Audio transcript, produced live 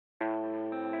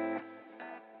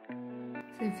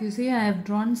If you see, I have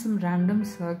drawn some random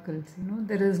circles.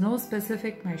 There is no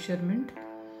specific measurement,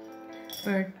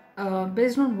 but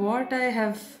based on what I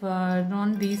have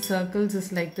drawn, these circles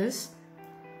is like this.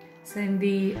 So in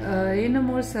the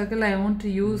innermost circle, I want to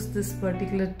use this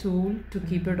particular tool to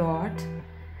keep a dot,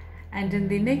 and in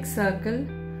the next circle,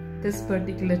 this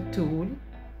particular tool,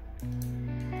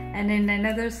 and in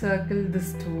another circle,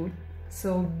 this tool.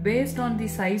 So based on the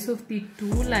size of the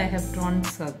tool, I have drawn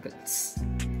circles.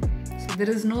 There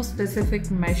is no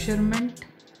specific measurement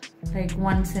like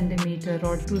 1 centimeter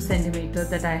or 2 centimeter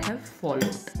that I have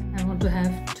followed. I want to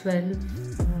have 12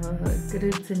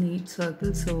 grids in each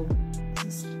circle. So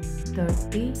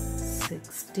 30,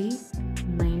 60,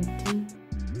 90,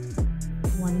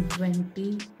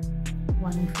 120,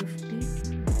 150,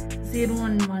 0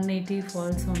 and 180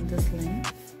 falls on this line.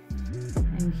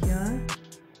 And here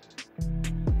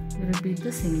we repeat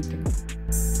the same thing.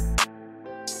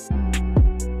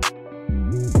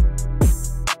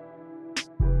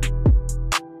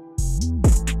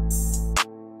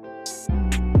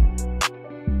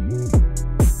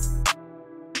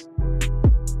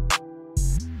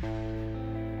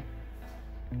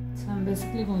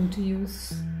 Basically going to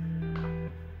use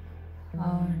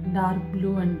dark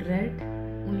blue and red.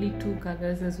 Only 2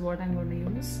 colors is what I'm going to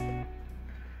use.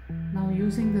 Now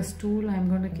using this tool, I'm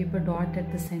going to keep a dot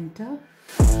at the center,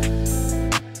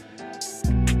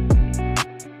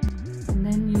 and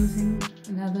then using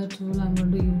another tool, I'm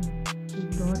going to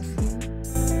keep dots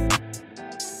here.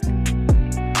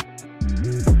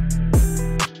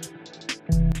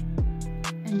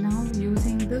 And now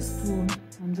using this tool,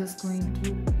 I'm just going to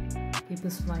keep a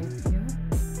swipe here.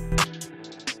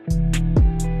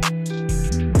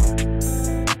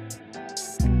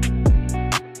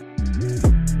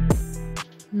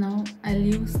 Now I'll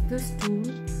use this tool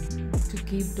to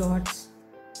keep dots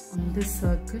on this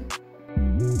circle.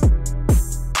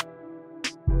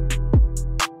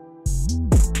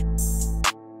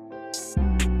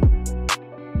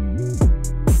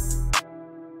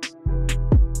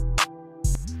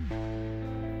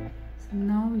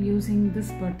 Now using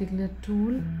this particular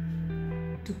tool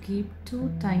to keep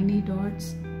 2 tiny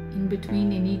dots in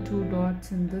between any 2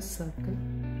 dots in this circle.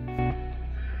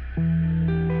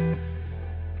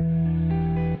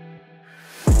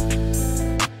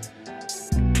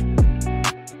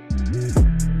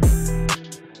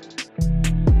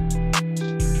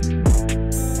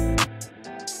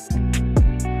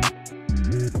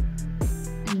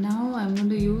 And now I'm going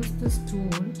to use this tool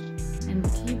and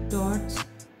keep dots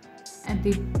at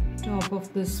the top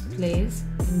of this place,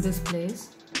 in this place.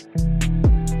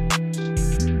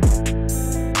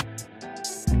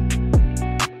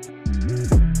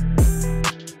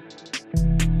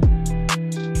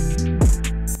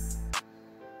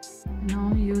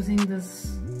 Now using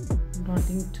this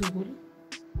dotting tool,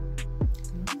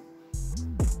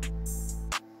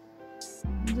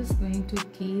 I'm just going to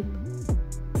keep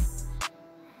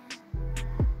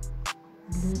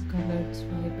blue colored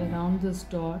swipe around this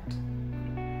dot.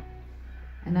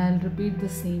 And I'll repeat the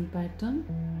same pattern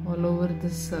all over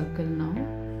this circle now.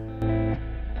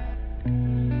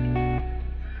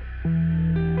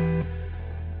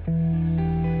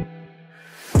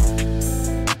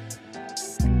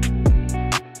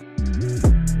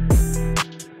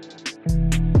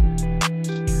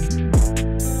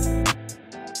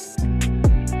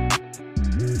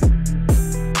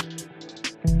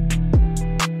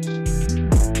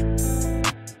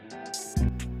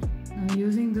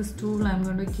 Using this tool, I'm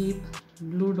going to keep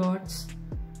blue dots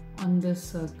on this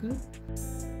circle.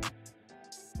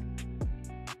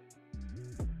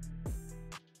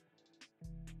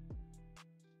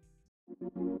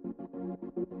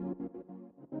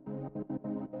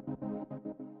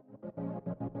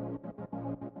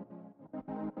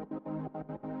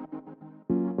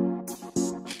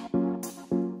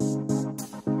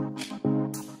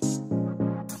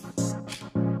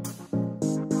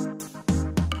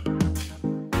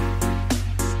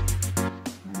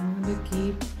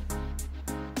 Keep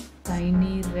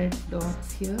tiny red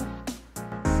dots here.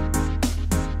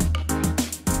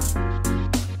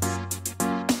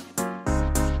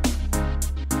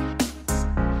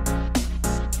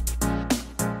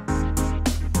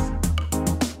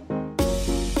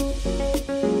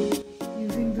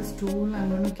 Using this tool, I'm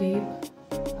going to keep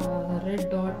red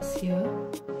dots here.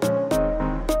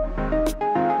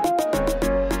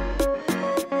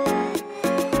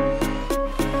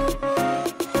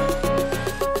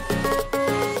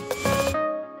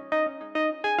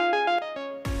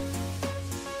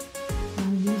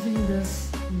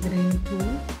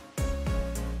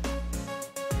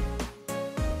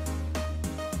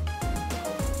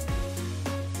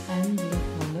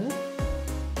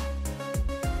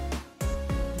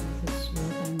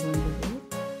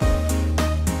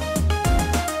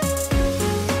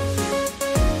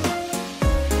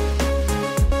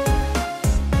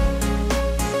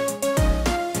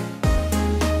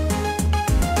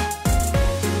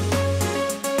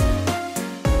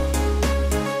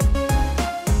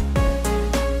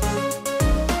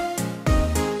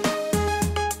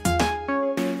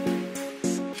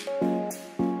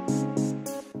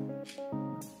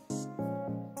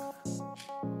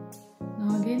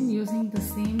 again using the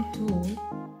same tool,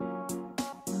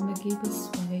 I'm going to keep a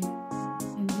swipe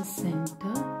in the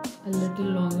center, a little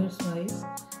longer swipe.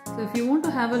 So if you want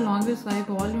to have a longer swipe,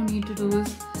 all you need to do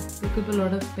is pick up a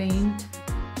lot of paint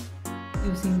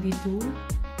using the tool,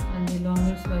 and the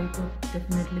longer swipe would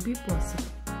definitely be possible.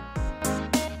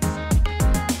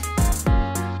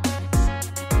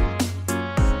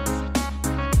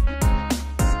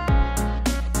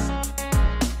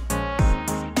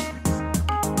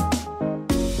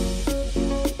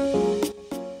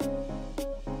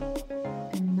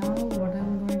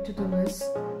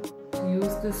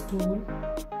 This tool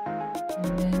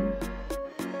and then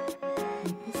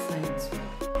make the side swipe.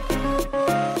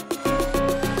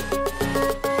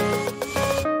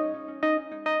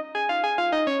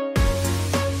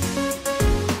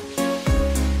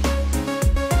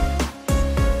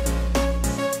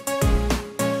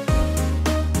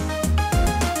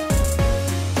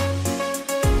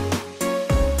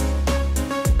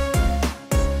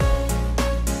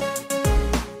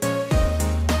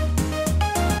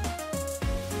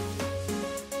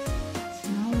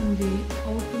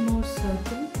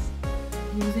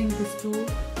 Using this tool,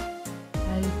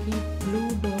 I'll keep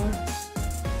blue dots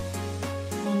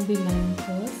on the line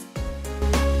first.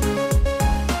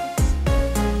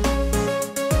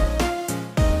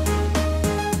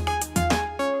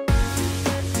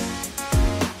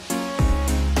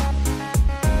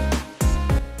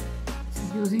 So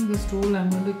using this tool, I'm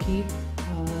going to keep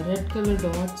red color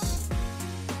dots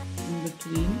in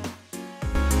between.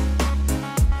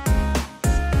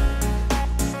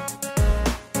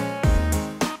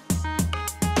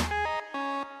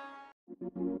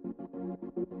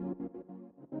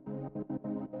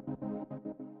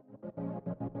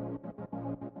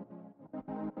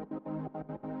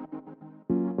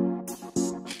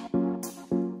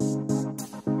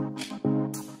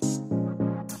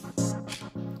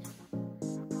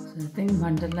 I think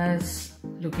mandala is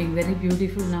looking very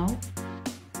beautiful now.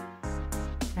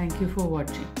 Thank you for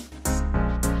watching.